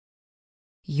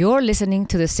You're listening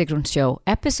to The Sigrun Show,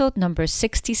 episode number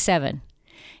 67.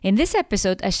 In this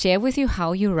episode, I share with you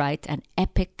how you write an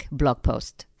epic blog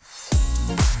post.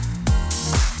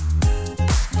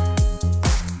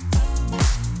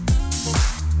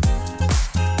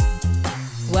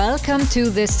 Welcome to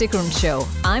The Sigrun Show.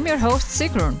 I'm your host,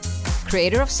 Sigrun,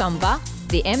 creator of Samba,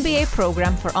 the MBA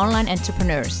program for online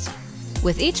entrepreneurs.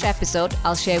 With each episode,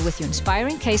 I'll share with you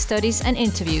inspiring case studies and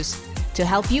interviews to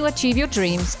help you achieve your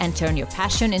dreams and turn your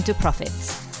passion into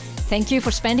profits. Thank you for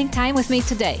spending time with me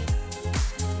today.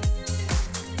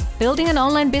 Building an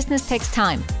online business takes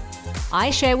time. I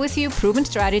share with you proven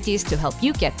strategies to help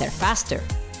you get there faster.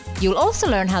 You'll also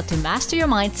learn how to master your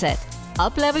mindset,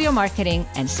 up-level your marketing,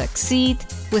 and succeed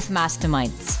with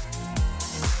masterminds.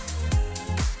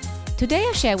 Today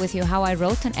I share with you how I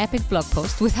wrote an epic blog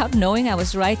post without knowing I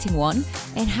was writing one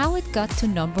and how it got to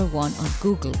number 1 on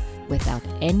Google without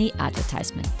any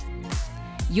advertisement.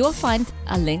 You'll find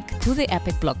a link to the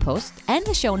epic blog post and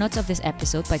the show notes of this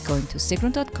episode by going to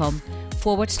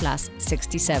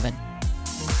sigrun.com/67.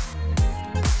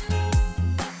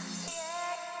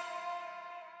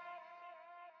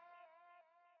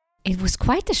 It was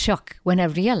quite a shock when I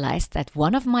realized that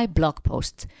one of my blog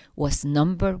posts was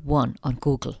number 1 on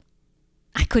Google.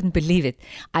 I couldn't believe it.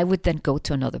 I would then go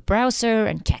to another browser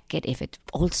and check it if it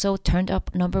also turned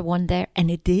up number 1 there,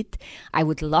 and it did. I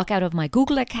would log out of my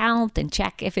Google account and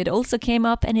check if it also came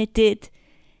up, and it did.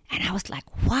 And I was like,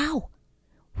 wow,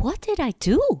 what did I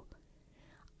do?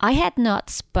 I had not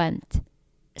spent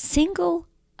a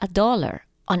dollar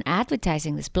on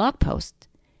advertising this blog post,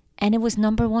 and it was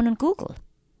number 1 on Google.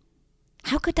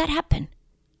 How could that happen?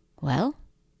 Well,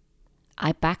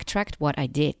 I backtracked what I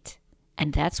did.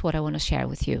 And that's what I want to share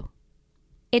with you.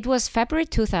 It was February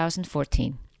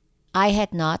 2014. I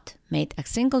had not made a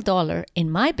single dollar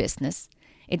in my business.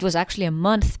 It was actually a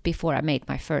month before I made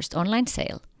my first online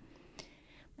sale.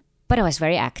 But I was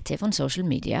very active on social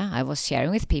media. I was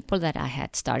sharing with people that I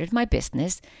had started my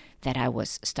business, that I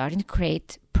was starting to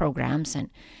create programs and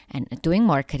doing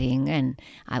marketing, and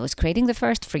I was creating the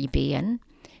first freebie, and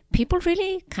people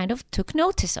really kind of took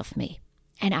notice of me.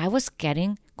 And I was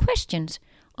getting questions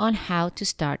on how to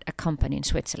start a company in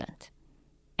Switzerland.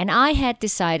 And I had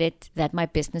decided that my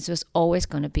business was always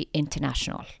going to be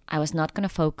international. I was not going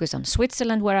to focus on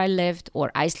Switzerland where I lived or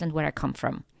Iceland where I come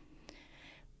from.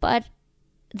 But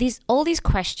all these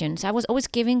questions, I was always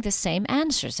giving the same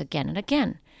answers again and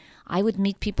again. I would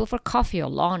meet people for coffee or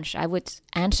lunch. I would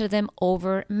answer them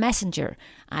over Messenger.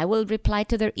 I will reply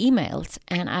to their emails.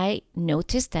 And I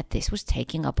noticed that this was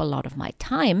taking up a lot of my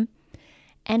time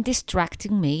and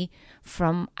distracting me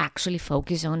from actually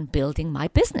focus on building my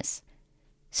business.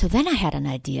 So then I had an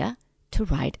idea to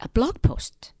write a blog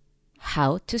post,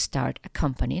 how to start a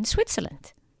company in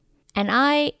Switzerland. And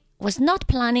I was not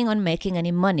planning on making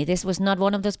any money. This was not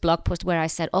one of those blog posts where I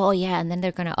said, oh yeah, and then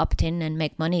they're going to opt in and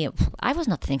make money. I was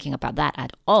not thinking about that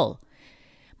at all.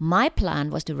 My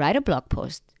plan was to write a blog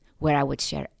post where I would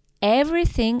share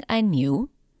everything I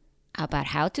knew about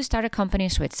how to start a company in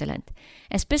Switzerland,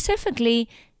 and specifically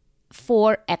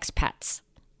for expats.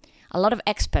 A lot of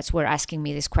expats were asking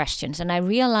me these questions, and I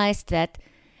realized that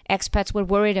expats were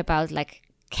worried about,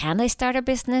 can they start a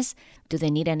business? Do they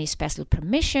need any special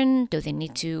permission? Do they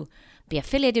need to be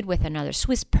affiliated with another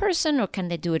Swiss person, or can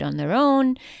they do it on their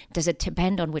own? Does it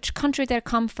depend on which country they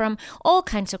come from? All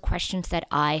kinds of questions that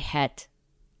I had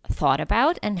thought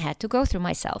about and had to go through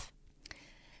myself.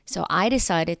 So I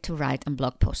decided to write a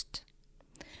blog post.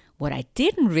 What I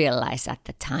didn't realize at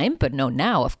the time, but know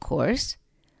now, of course,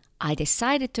 I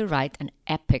decided to write an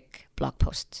epic blog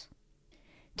post.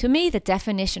 To me, the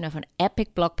definition of an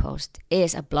epic blog post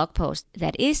is a blog post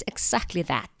that is exactly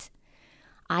that.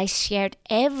 I shared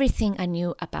everything I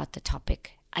knew about the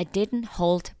topic. I didn't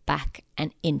hold back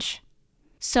an inch.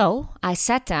 So I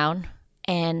sat down,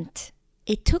 and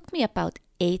it took me about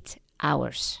 8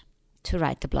 hours to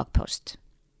write the blog post.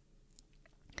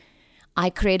 I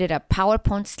created a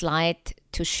PowerPoint slide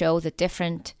to show the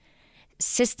different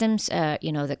systems,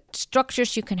 the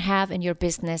structures you can have in your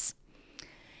business.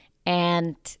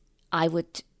 And I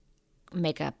would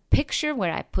make a picture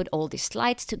where I put all these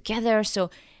slides together. So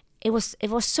it was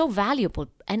so valuable,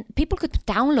 and people could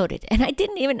download it. And I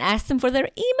didn't even ask them for their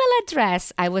email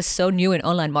address. I was so new in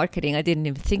online marketing, I didn't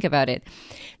even think about it.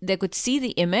 They could see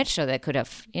the image, so they could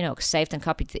have, saved and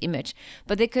copied the image,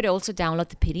 but they could also download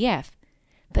the PDF.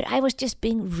 But I was just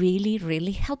being really,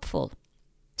 really helpful.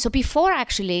 So before I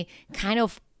actually kind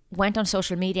of went on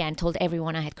social media and told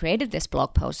everyone I had created this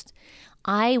blog post,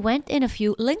 I went in a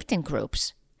few LinkedIn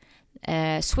groups,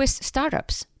 Swiss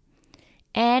startups.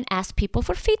 and asked people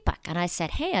for feedback. And I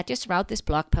said, hey, I just wrote this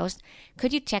blog post.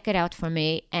 Could you check it out for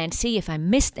me and see if I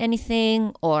missed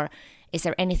anything or is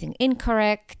there anything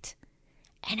incorrect?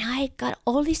 And I got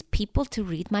all these people to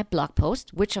read my blog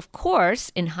post, which of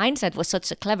course, in hindsight, was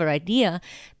such a clever idea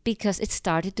because it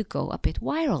started to go a bit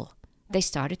viral. They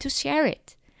started to share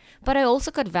it. But I also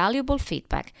got valuable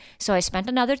feedback. So I spent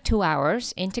another 2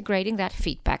 hours integrating that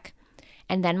feedback.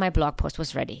 And then my blog post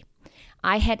was ready.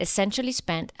 I had essentially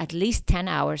spent at least 10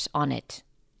 hours on it.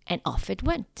 And off it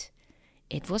went.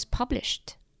 It was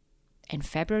published in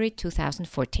February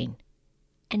 2014.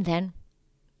 And then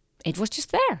it was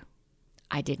just there.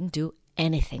 I didn't do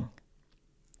anything.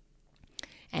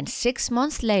 And 6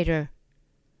 months later,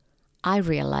 I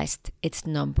realized it's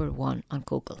number 1 on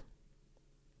Google.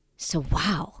 So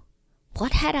wow,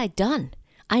 what had I done?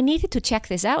 I needed to check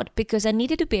this out because I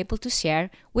needed to be able to share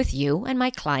with you and my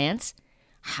clients,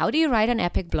 how do you write an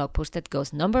epic blog post that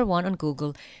goes number 1 on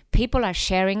Google? People are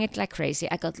sharing it like crazy.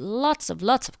 I got lots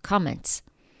of comments.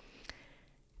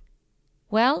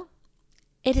 Well,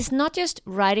 it is not just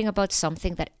writing about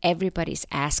something that everybody's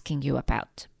asking you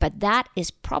about, but that is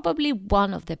probably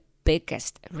one of the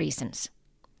biggest reasons.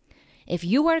 If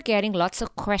you are getting lots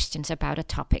of questions about a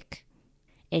topic,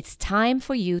 it's time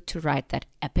for you to write that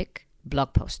epic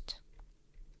blog post.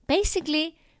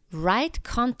 Basically, write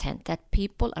content that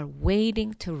people are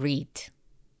waiting to read.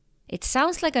 It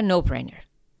sounds like a no-brainer,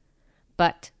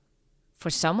 but for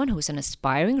someone who's an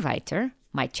aspiring writer,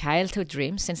 my childhood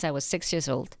dream since I was 6 years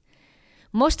old,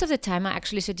 most of the time, I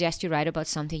actually suggest you write about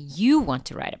something you want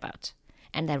to write about,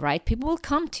 and the right people will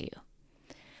come to you.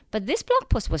 But this blog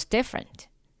post was different.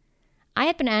 I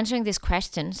had been answering these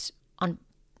questions on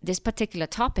this particular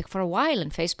topic for a while in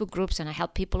Facebook groups, and I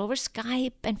helped people over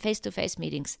Skype and face-to-face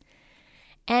meetings.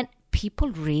 And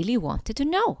people really wanted to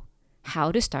know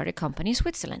how to start a company in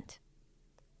Switzerland.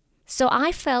 So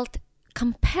I felt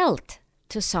compelled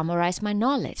to summarize my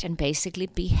knowledge and basically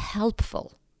be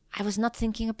helpful. I was not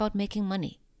thinking about making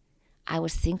money. I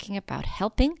was thinking about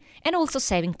helping and also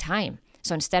saving time.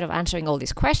 So instead of answering all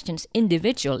these questions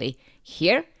individually,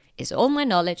 here is all my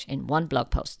knowledge in one blog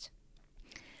post.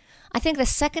 I think the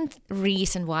second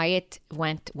reason why it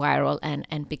went viral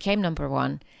and became number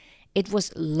 1, it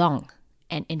was long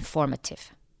and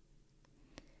informative.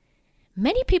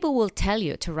 Many people will tell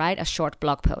you to write a short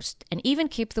blog post and even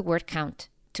keep the word count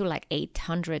to like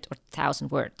 800 or 1,000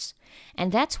 words.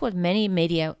 And that's what many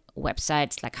media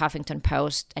websites like Huffington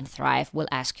Post and Thrive will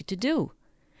ask you to do.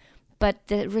 But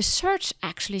the research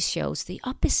actually shows the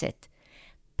opposite.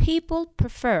 People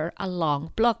prefer a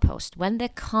long blog post when the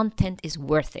content is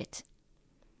worth it.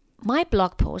 My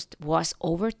blog post was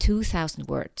over 2,000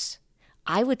 words.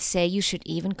 I would say you should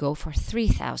even go for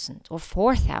 3,000 or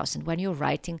 4,000 when you're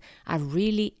writing a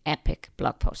really epic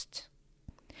blog post.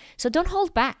 So don't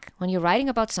hold back when you're writing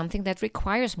about something that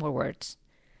requires more words.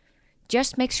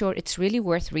 Just make sure it's really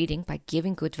worth reading by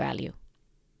giving good value.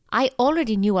 I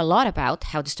already knew a lot about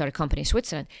how to start a company in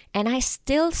Switzerland, and I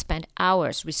still spent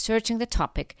hours researching the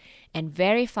topic and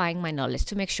verifying my knowledge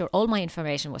to make sure all my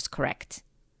information was correct.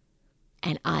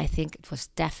 And I think it was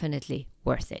definitely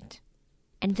worth it.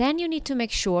 And then you need to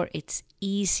make sure it's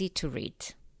easy to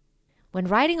read. When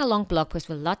writing a long blog post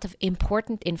with a lot of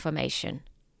important information,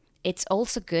 it's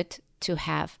also good to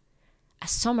have a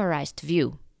summarized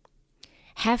view.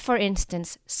 Have, for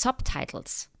instance,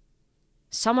 subtitles.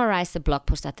 Summarize the blog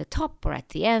post at the top or at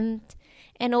the end,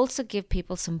 and also give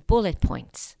people some bullet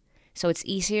points. So it's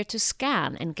easier to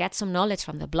scan and get some knowledge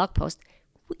from the blog post,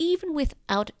 even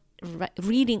without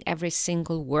reading every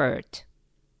single word.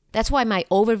 That's why my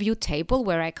overview table,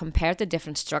 where I compared the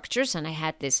different structures and I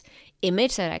had this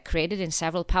image that I created in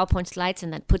several PowerPoint slides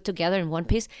and then put together in one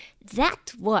piece,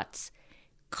 that what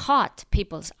caught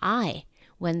people's eye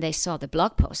when they saw the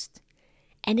blog post.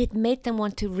 And it made them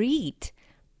want to read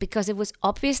because it was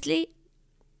obviously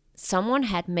someone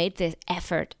had made the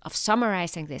effort of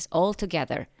summarizing this all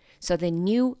together. So they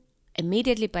knew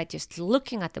immediately by just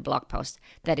looking at the blog post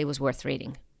that it was worth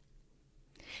reading.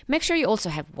 Make sure you also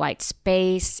have white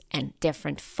space and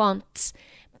different fonts,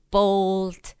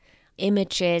 bold,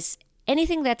 images,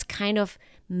 anything that kind of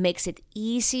makes it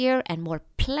easier and more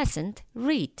pleasant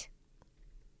read.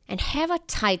 And have a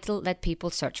title that people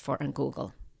search for on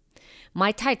Google.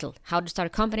 My title, How to Start a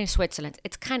Company in Switzerland,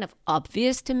 it's kind of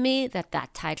obvious to me that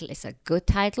that title is a good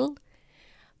title,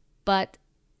 but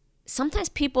sometimes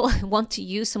people want to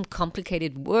use some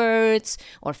complicated words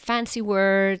or fancy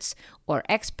words or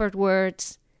expert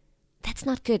words. That's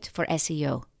not good for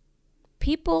SEO.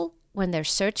 People, when they're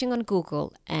searching on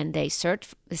Google and they search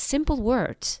the simple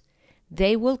words,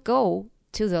 they will go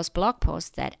to those blog posts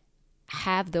that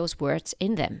have those words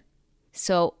in them.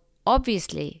 So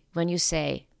obviously, when you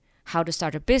say how to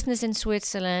start a business in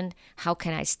Switzerland, how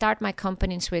can I start my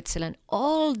company in Switzerland,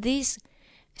 all these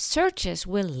searches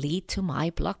will lead to my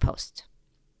blog post.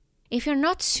 If you're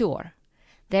not sure,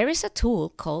 there is a tool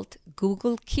called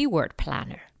Google Keyword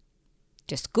Planner.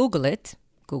 Just Google it,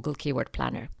 Google Keyword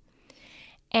Planner.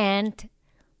 And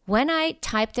when I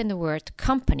typed in the word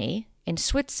company in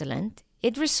Switzerland,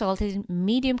 it resulted in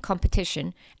medium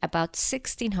competition, about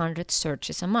 1,600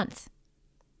 searches a month.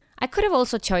 I could have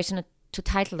also chosen to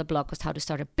title the blog post How to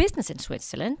Start a Business in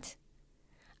Switzerland.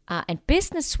 And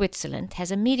Business Switzerland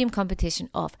has a medium competition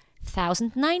of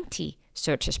 1,090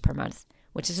 searches per month,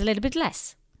 which is a little bit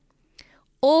less.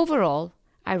 Overall,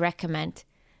 I recommend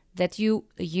that you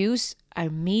use a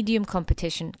medium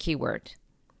competition keyword.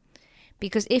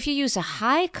 Because if you use a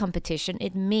high competition,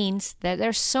 it means that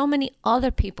there's so many other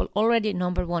people already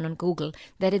number one on Google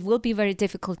that it will be very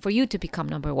difficult for you to become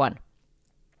number one.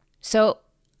 So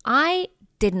I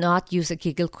did not use a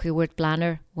Google Keyword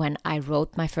Planner when I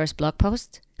wrote my first blog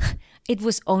post. It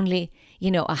was only,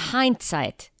 a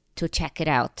hindsight to check it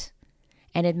out.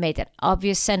 And it made an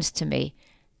obvious sense to me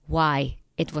why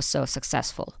it was so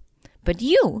successful. But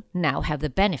you now have the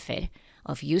benefit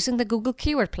of using the Google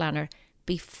Keyword Planner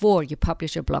before you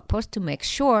publish your blog post to make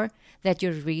sure that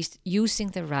you're using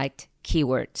the right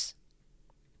keywords.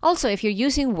 Also, if you're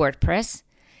using WordPress,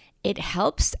 it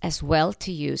helps as well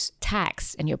to use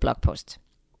tags in your blog post.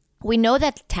 We know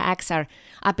that tags are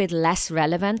a bit less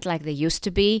relevant like they used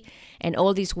to be, and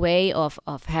all this way of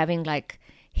having like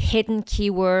hidden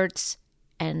keywords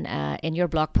and in your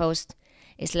blog post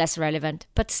is less relevant,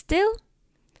 but still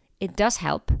it does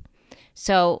help.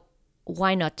 So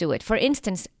why not do it? For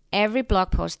instance, every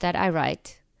blog post that I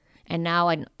write, and now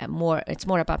it's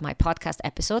more about my podcast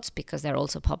episodes because they're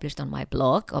also published on my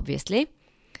blog, obviously.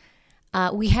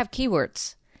 We have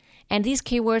keywords, and these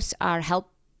keywords are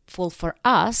helpful for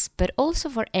us, but also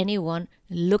for anyone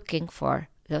looking for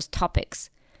those topics.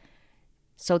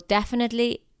 So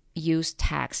definitely use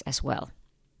tags as well.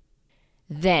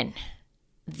 Then,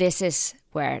 this is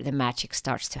where the magic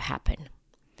starts to happen.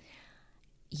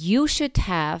 You should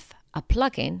have a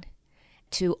plugin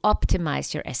to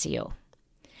optimize your SEO.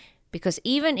 Because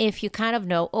even if you kind of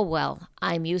know,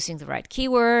 I'm using the right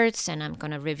keywords and I'm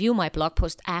going to review my blog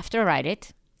post after I write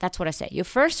it, that's what I say. You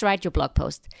first write your blog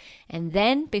post, and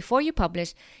then before you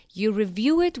publish, you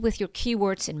review it with your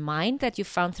keywords in mind that you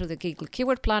found through the Google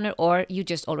Keyword Planner, or you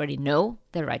just already know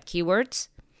the right keywords.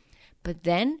 But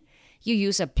then you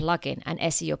use a plugin, an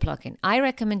SEO plugin. I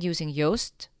recommend using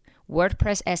Yoast,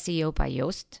 WordPress SEO by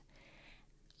Yoast.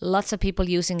 Lots of people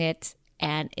using it,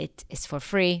 and it is for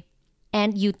free.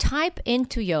 And you type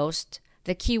into Yoast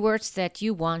the keywords that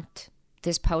you want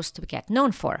this post to get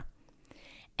known for.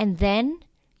 And then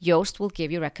Yoast will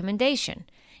give you a recommendation.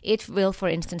 It will, for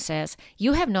instance, says,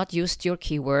 you have not used your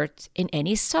keyword in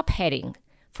any subheading,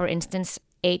 for instance,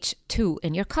 H2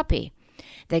 in your copy.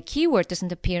 The keyword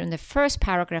doesn't appear in the first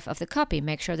paragraph of the copy.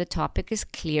 Make sure the topic is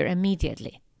clear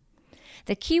immediately.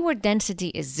 The keyword density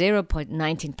is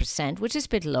 0.19%, which is a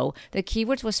bit low. The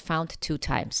keyword was found 2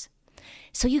 times.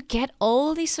 So you get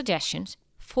all these suggestions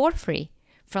for free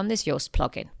from this Yoast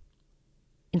plugin.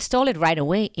 Install it right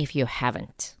away if you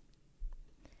haven't.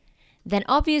 Then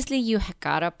obviously you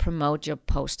gotta promote your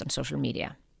post on social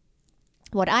media.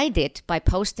 What I did by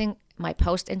posting my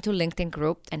post into LinkedIn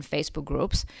group and Facebook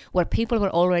groups where people were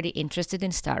already interested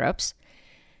in startups,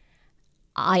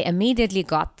 I immediately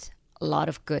got a lot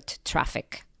of good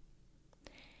traffic.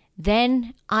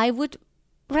 Then I would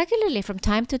regularly from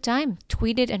time to time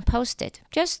tweet it and post it,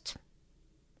 just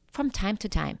from time to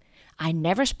time. I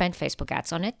never spent Facebook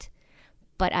ads on it,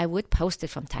 but I would post it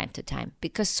from time to time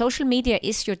because social media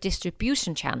is your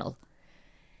distribution channel.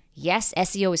 Yes,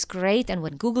 SEO is great, and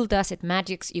when Google does it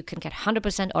magics, you can get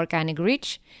 100% organic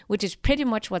reach, which is pretty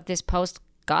much what this post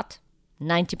got,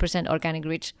 90% organic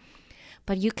reach.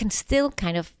 But you can still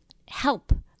kind of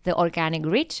help the organic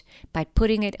reach by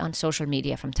putting it on social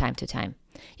media from time to time.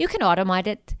 You can automate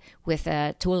it with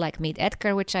a tool like Meet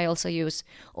Edgar, which I also use,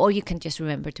 or you can just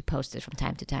remember to post it from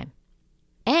time to time.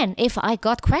 And if I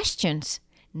got questions,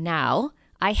 now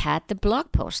I had the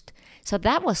blog post. So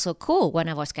that was so cool when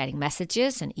I was getting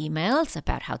messages and emails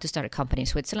about how to start a company in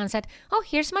Switzerland. I said,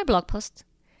 here's my blog post.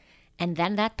 And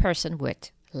then that person would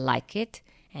like it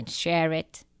and share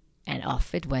it, and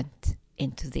off it went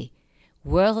into the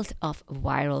world of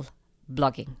viral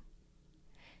blogging.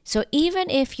 So even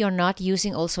if you're not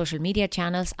using all social media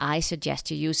channels, I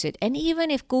suggest you use it. And even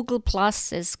if Google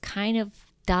Plus is kind of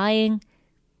dying,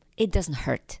 it doesn't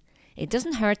hurt. It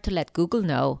doesn't hurt to let Google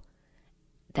know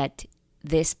that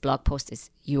this blog post is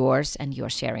yours and you're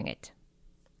sharing it.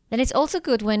 Then it's also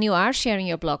good when you are sharing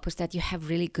your blog post that you have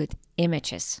really good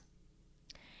images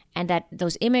and that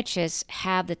those images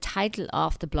have the title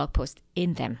of the blog post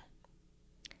in them.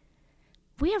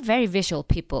 We are very visual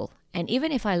people, and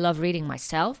even if I love reading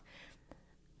myself,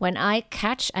 when I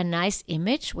catch a nice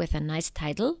image with a nice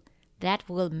title, that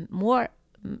will more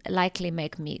likely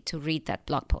make me to read that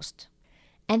blog post.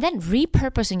 And then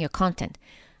repurposing your content.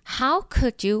 How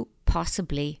could you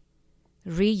possibly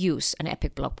reuse an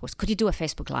epic blog post? Could you do a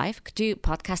Facebook Live? Could you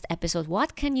podcast episode?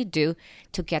 What can you do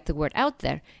to get the word out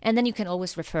there? And then you can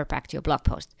always refer back to your blog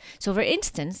post. So for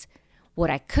instance, what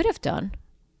I could have done,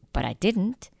 but I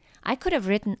didn't, I could have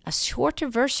written a shorter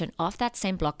version of that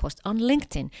same blog post on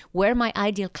LinkedIn where my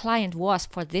ideal client was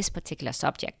for this particular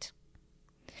subject.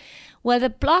 Well, the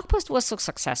blog post was so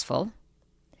successful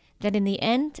that in the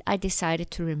end I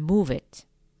decided to remove it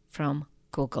from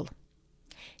Google.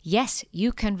 Yes,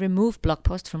 you can remove blog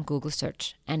posts from Google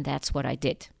search, and that's what I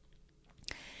did.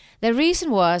 The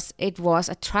reason was it was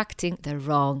attracting the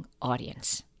wrong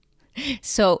audience.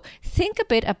 So think a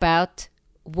bit about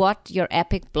what your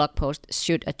epic blog post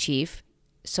should achieve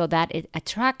so that it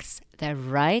attracts the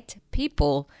right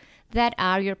people that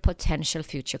are your potential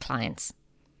future clients.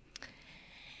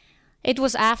 It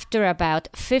was after about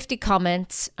 50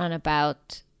 comments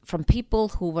from people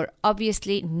who were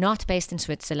obviously not based in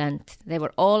Switzerland. They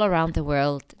were all around the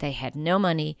world. They had no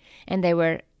money, and they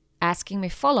were asking me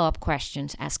follow-up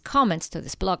questions as comments to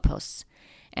this blog post.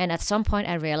 And at some point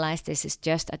I realized this is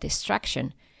just a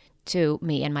distraction to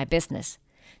me and my business.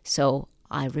 So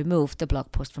I removed the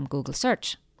blog post from Google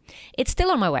search. It's still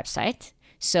on my website,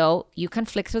 so you can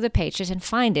flick through the pages and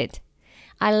find it.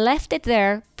 I left it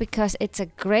there because it's a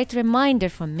great reminder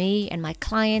for me and my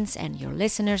clients and your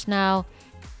listeners now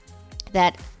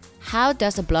that how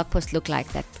does a blog post look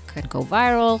like that can go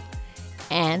viral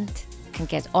and can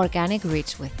get organic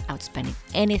reach without spending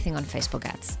anything on Facebook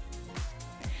ads.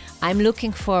 I'm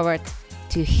looking forward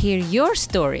to hear your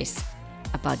stories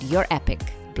about your epic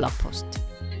blog post.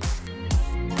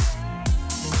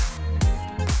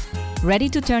 Ready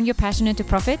to turn your passion into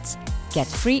profits? Get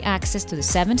free access to the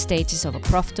 7 stages of a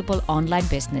profitable online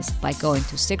business by going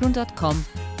to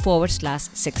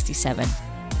sigrun.com/67.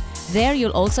 There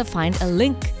you'll also find a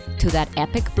link to that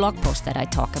epic blog post that I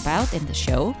talk about in the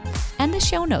show and the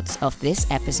show notes of this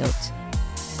episode.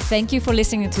 Thank you for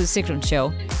listening to The Sigrun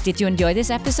Show. Did you enjoy this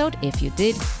episode? If you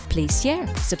did, please share,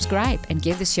 subscribe, and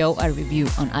give the show a review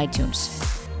on iTunes.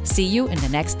 See you in the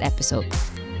next episode.